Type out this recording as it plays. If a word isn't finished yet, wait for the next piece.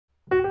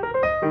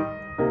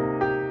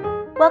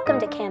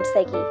Welcome to Camp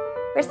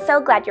Seggie. We're so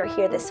glad you're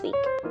here this week.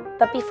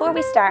 But before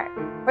we start,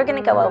 we're going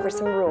to go over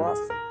some rules.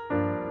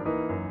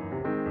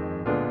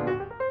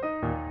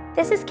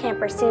 This is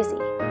Camper Susie.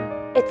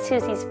 It's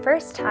Susie's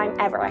first time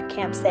ever at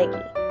Camp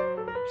Seggie.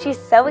 She's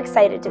so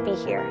excited to be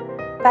here,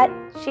 but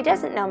she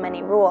doesn't know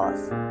many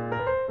rules.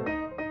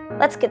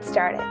 Let's get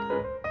started.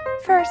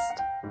 First,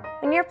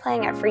 when you're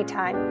playing at free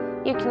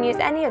time, you can use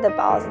any of the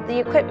balls at the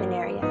equipment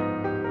area.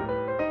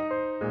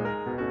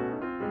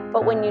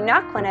 But when you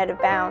knock one out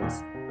of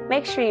bounds,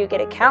 make sure you get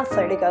a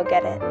counselor to go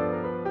get it.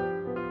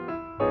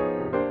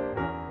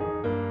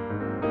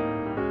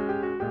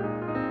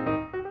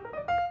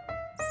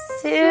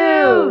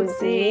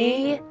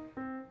 Susie,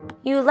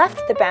 you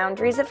left the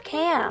boundaries of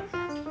camp.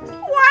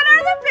 What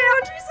are the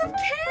boundaries of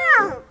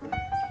camp?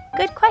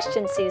 Good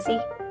question, Susie.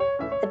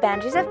 The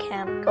boundaries of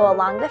camp go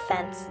along the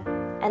fence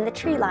and the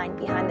tree line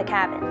behind the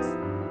cabins.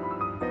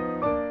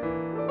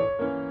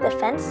 The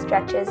fence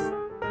stretches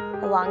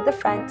along the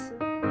front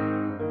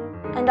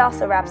and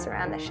also wraps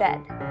around the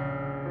shed.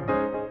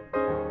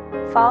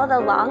 Follow the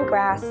long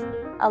grass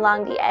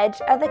along the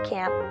edge of the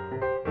camp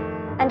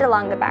and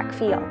along the back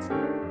field.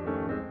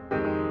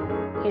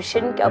 You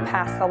shouldn't go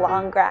past the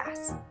long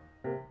grass.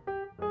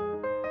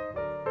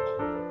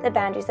 The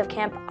boundaries of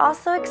camp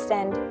also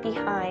extend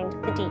behind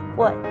the deep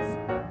woods.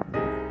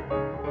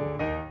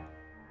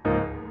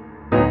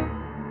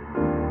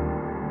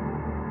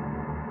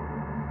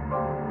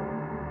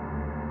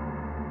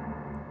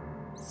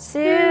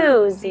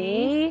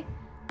 Susie,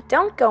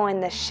 don't go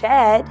in the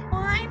shed.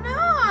 Why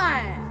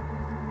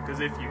not? Because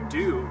if you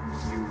do,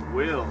 you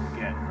will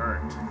get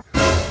hurt.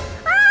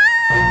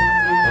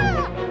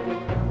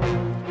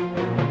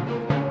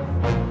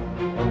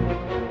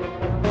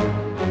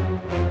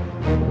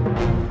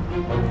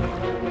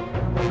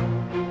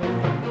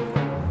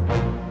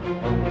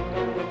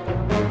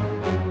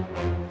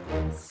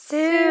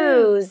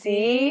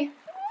 Susie,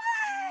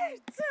 What?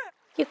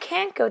 you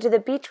can't go to the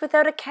beach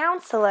without a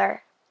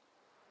counselor.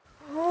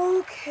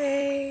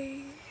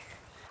 Okay.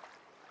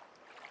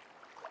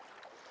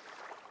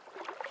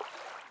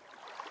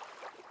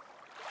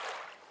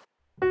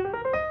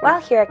 While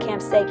here at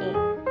Camp Seggie,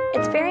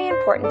 it's very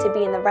important to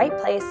be in the right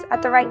place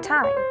at the right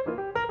time.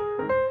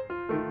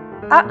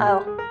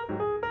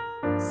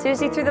 Uh-oh.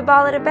 Susie threw the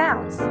ball out of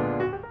bounds.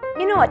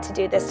 You know what to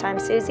do this time,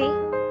 Susie.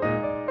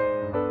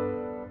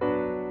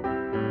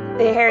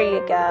 There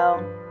you go.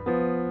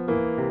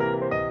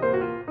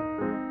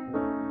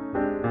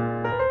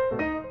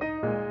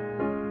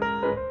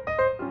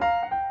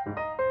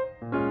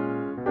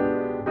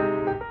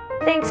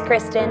 Thanks,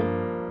 Kristen.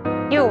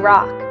 You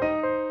rock.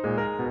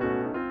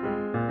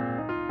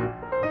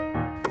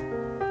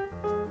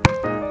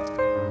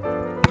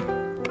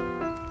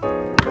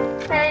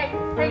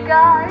 Hey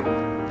guys,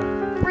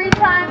 free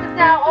time is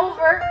now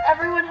over.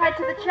 Everyone head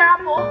to the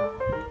chapel.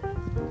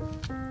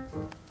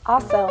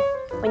 Also,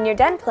 when you're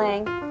done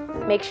playing,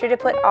 make sure to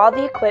put all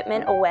the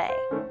equipment away.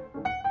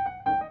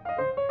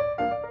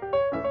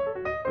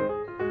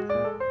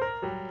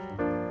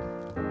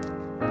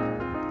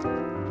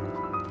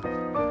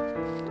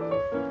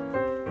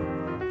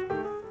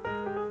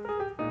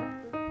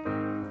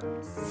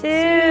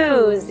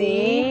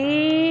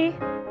 Susie,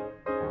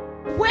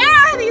 Where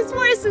are these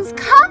voices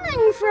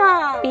coming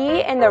from?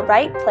 be in the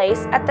right place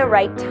at the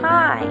right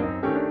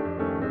time.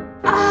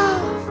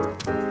 Oh.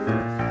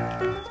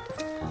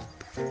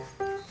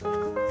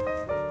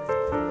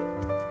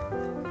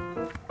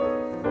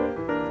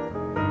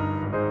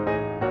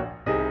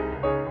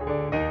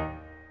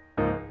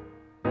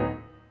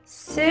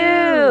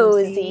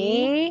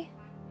 Susie,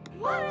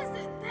 What is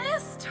it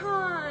this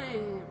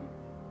time?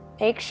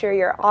 make sure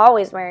you're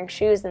always wearing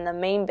shoes in the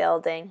main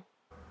building.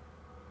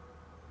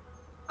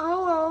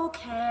 Oh,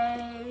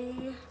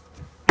 okay.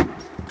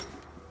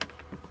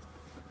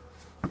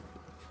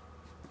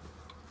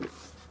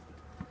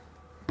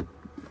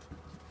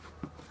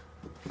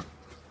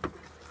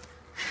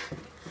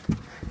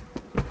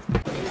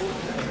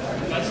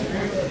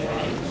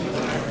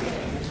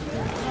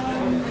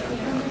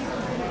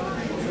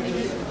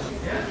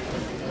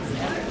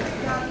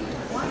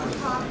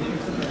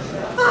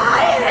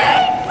 I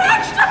hate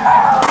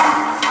vegetables!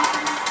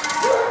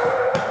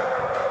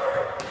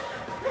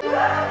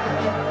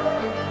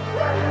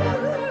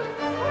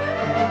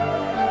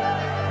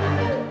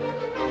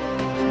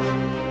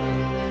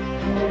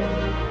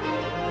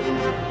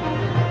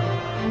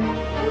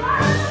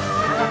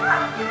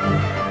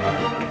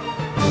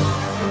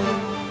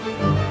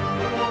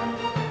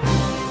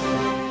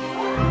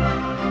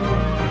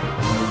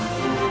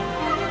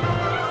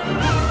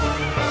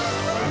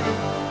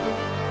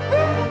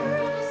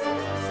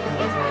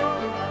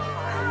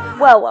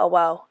 Whoa, whoa,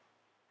 whoa.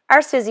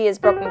 Our Susie has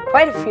broken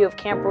quite a few of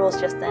camp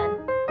rules just then.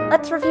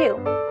 Let's review.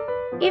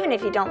 Even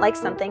if you don't like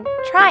something,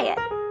 try it.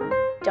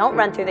 Don't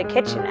run through the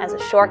kitchen as a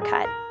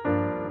shortcut.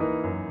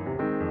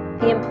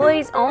 The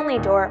employees only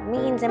door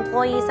means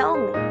employees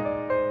only.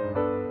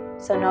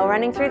 So no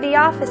running through the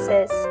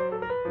offices.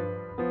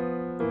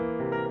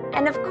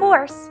 And of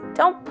course,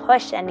 don't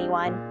push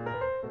anyone.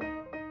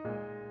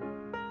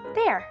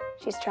 There,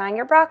 she's trying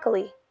her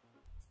broccoli.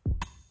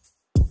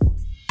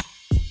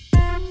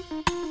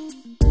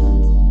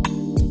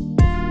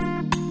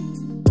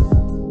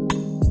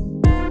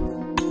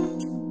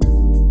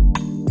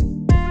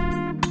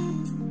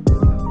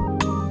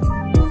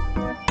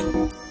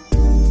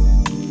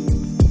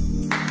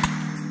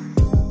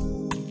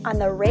 On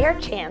the rare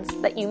chance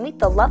that you meet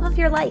the love of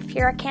your life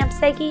here at Camp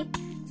Seggie,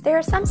 there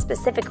are some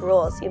specific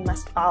rules you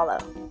must follow.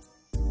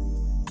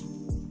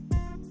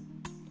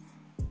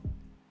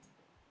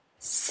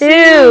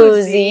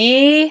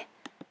 Susie!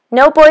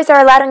 No boys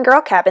are allowed in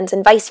girl cabins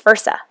and vice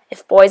versa.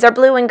 If boys are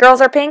blue and girls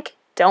are pink,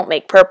 don't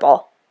make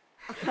purple.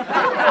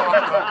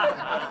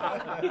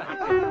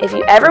 If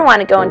you ever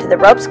want to go into the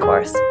ropes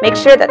course, make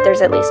sure that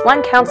there's at least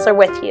one counselor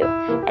with you,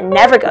 and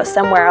never go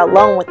somewhere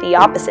alone with the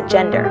opposite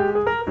gender.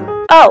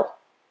 Oh,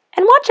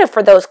 and watch out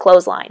for those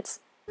clotheslines.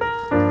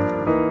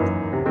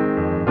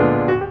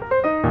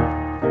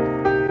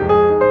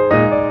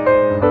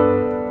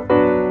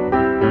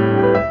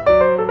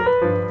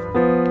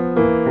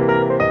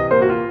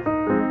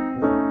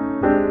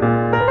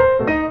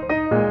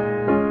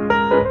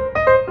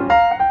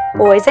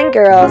 Boys and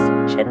girls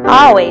should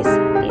always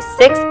be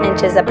 6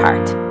 inches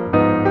apart.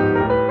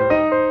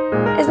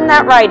 Isn't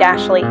that right,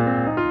 Ashley?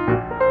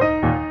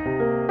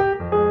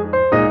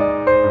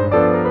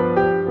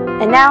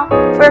 And now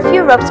for a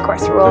few ropes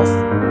course rules.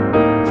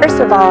 First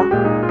of all,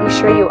 be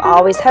sure you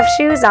always have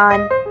shoes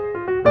on.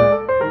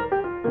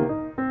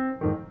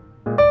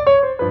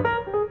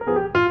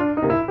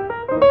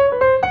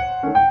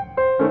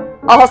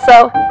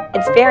 Also,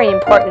 it's very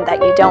important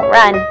that you don't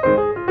run.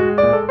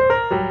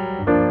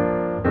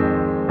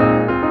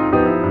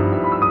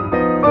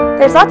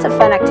 There's lots of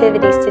fun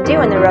activities to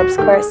do in the ropes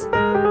course,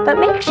 but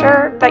make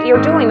sure that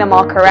you're doing them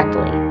all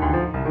correctly.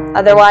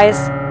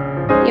 Otherwise,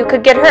 you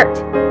could get hurt.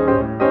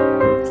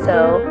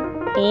 So,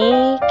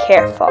 be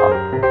careful.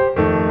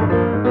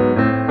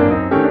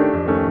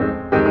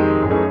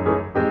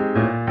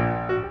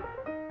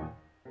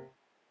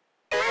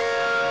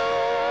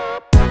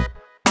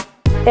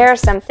 There are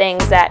some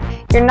things that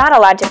you're not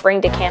allowed to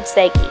bring to Camp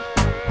Seggie.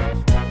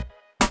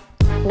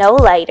 No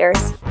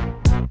lighters.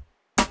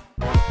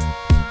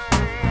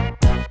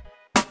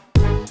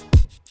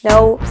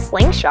 No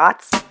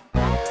slingshots.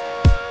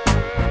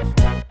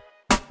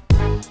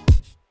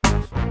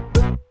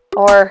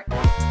 Or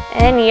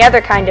any other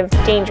kind of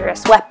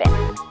dangerous weapon.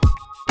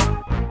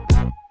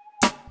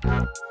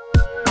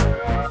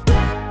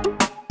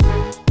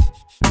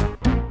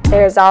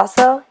 There's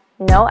also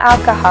no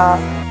alcohol,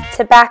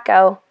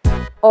 tobacco,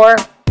 or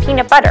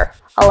peanut butter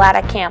allowed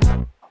at camp.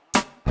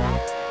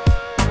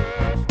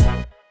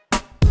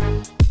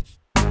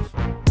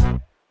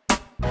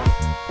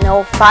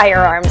 No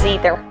firearms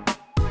either.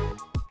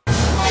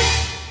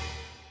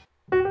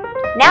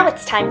 Now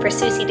it's time for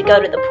Susie to go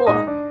to the pool.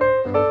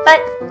 But,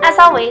 as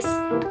always,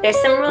 there's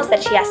some rules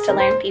that she has to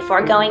learn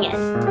before going in.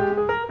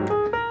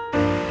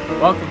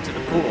 Welcome to the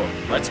pool.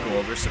 Let's go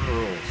over some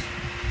rules.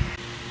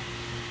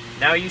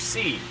 Now you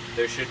see,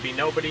 there should be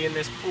nobody in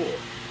this pool,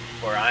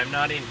 for I'm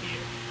not in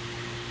here.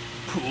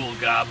 Pool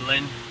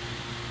goblin.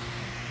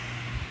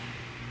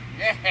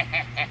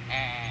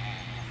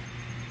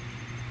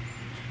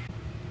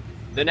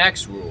 The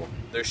next rule,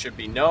 there should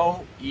be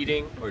no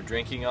eating or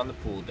drinking on the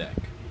pool deck.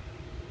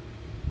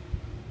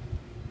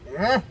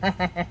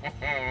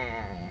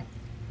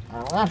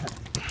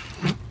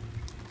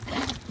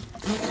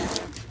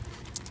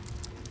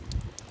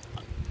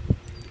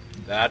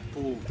 That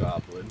pool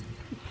goblin.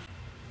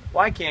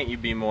 Why can't you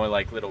be more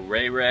like little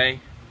Ray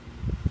Ray?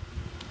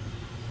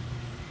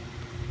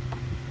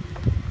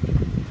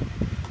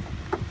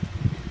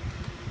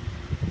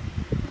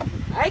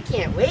 I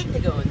can't wait to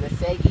go in the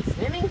Seggie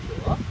swimming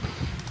pool.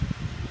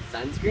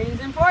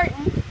 Sunscreen's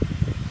important.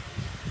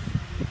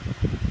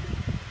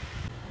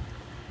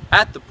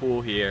 At the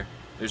pool here,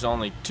 there's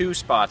only 2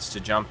 spots to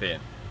jump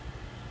in.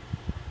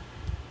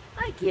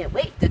 I can't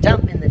wait to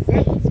jump in the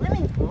Seggie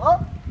swimming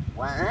pool.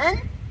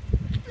 1,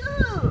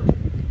 2.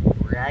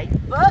 Right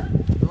foot,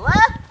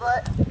 left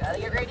foot. Gotta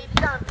get ready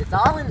to jump. It's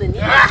all in the knee.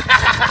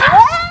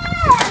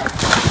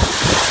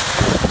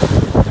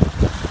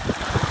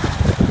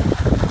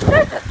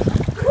 That's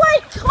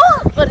quite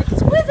cold, but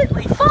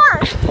exquisitely fun.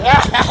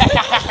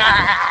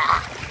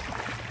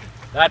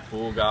 That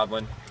pool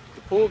goblin.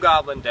 The pool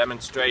goblin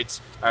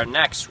demonstrates our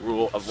next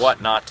rule of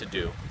what not to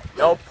do.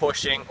 No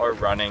pushing or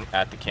running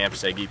at the Camp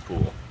Seggie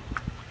pool.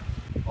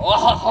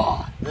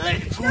 Oh, the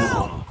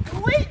pool.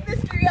 Wait,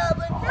 Mr.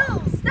 Goblin,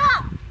 no,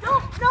 stop.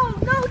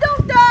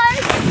 Don't die.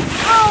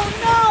 Oh,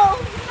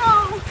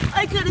 no.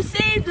 I could have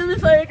saved him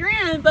if I had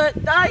ran, but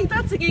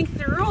that's against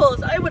the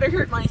rules. I would have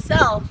hurt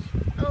myself.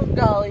 Oh,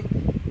 golly.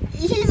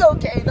 He's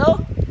okay,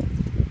 though.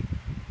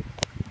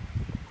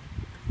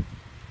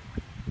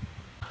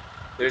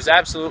 There's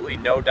absolutely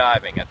no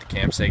diving at the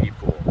Camp Seggie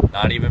pool,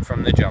 not even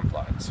from the jump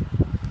lines.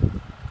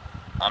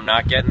 I'm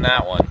not getting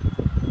that one.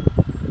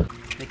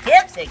 The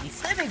Camp Seggie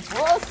swimming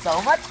pool is so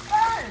much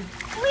fun.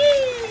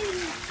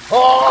 Whee!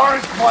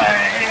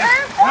 Horseplay!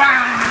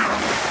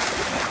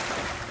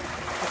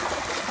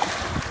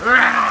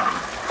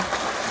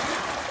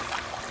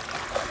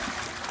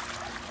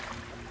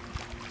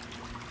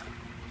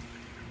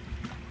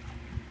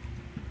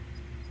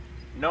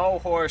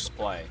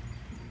 horseplay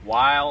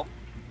while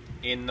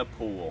in the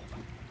pool.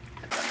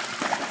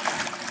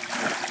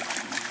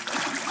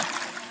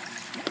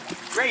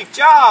 Great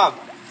job!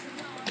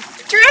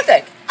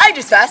 Terrific! I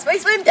just passed my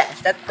swim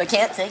test at the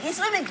Camp Seggie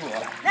swimming pool.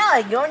 Now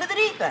I can go into the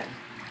deep end.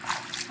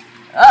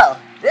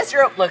 Oh, this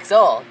rope looks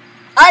old.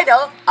 I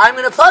know, I'm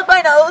gonna plug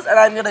my nose and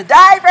I'm gonna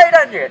dive right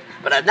under it.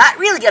 But I'm not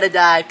really gonna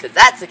dive because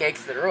that's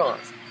against the rules.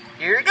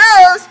 Here it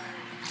goes!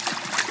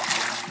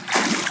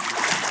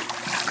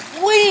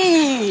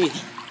 Whee!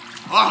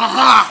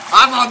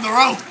 I'm on the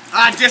rope.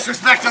 I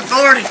disrespect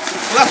authority.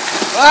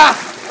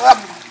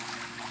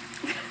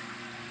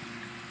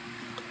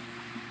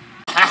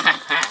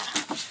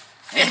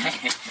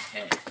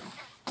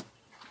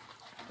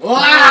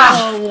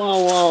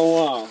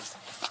 Whoa.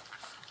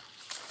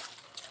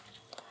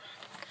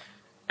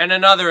 And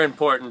another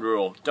important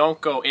rule, don't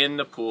go in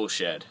the pool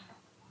shed.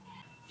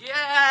 Yay!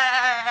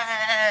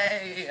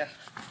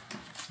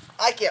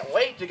 I can't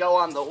wait to go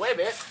on the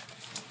Whibbit.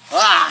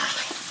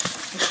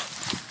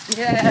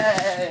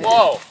 Yay!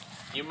 Whoa!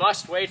 You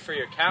must wait for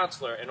your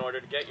counselor in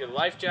order to get your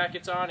life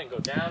jackets on and go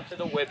down to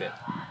the Whibbit.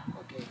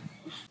 Okay.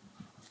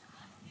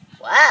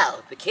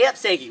 Wow, the Camp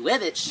Seggie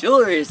Whibbit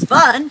sure is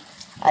fun.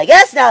 I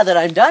guess now that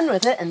I'm done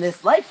with it and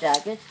this life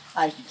jacket,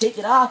 I should take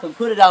it off and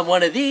put it on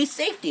one of these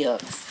safety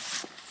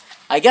hooks.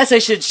 I guess I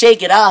should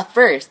shake it off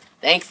first.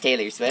 Thanks,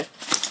 Taylor Swift.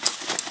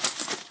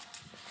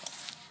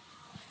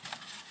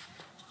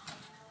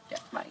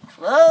 Get my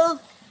clothes.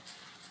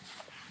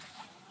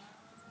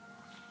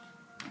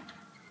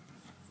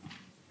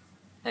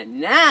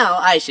 And now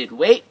I should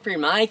wait for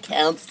my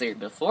counselor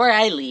before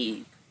I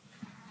leave.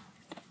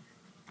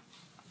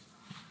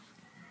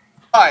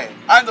 Hi,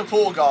 I'm the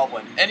Pool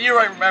Goblin, and you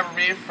might remember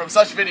me from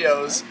such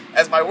videos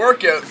as my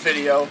workout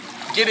video,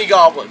 Giddy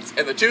Goblins,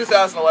 in the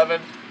 2011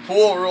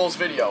 Pool Rules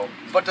video.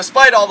 But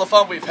despite all the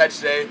fun we've had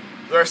today,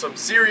 there are some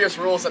serious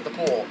rules at the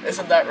pool.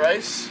 Isn't that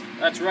right?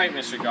 That's right,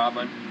 Mr.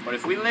 Goblin. But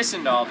if we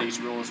listen to all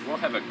these rules, we'll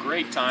have a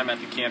great time at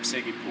the Camp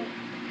Seggie pool.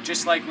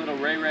 Just like little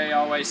Ray Ray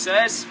always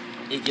says,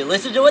 If you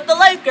listen to what the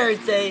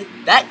lifeguards say,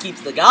 that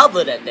keeps the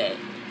goblin at bay.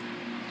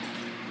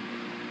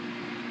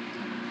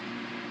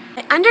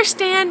 I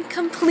understand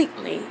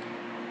completely.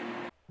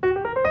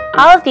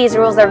 All of these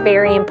rules are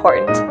very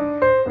important,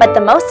 but the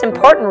most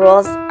important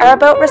rules are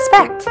about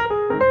respect.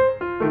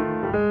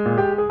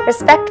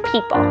 Respect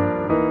people.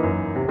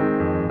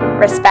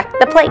 Respect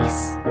the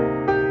place.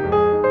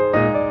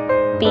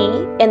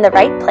 Be in the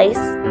right place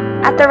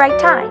at the right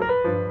time.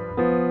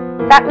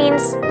 That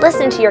means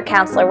listen to your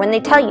counselor when they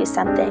tell you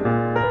something.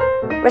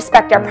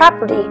 Respect our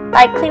property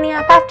by cleaning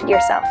up after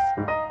yourself.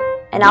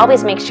 And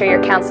always make sure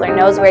your counselor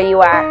knows where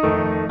you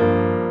are.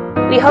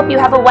 We hope you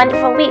have a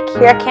wonderful week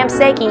here at Camp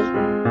Seggie.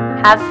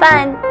 Have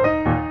fun!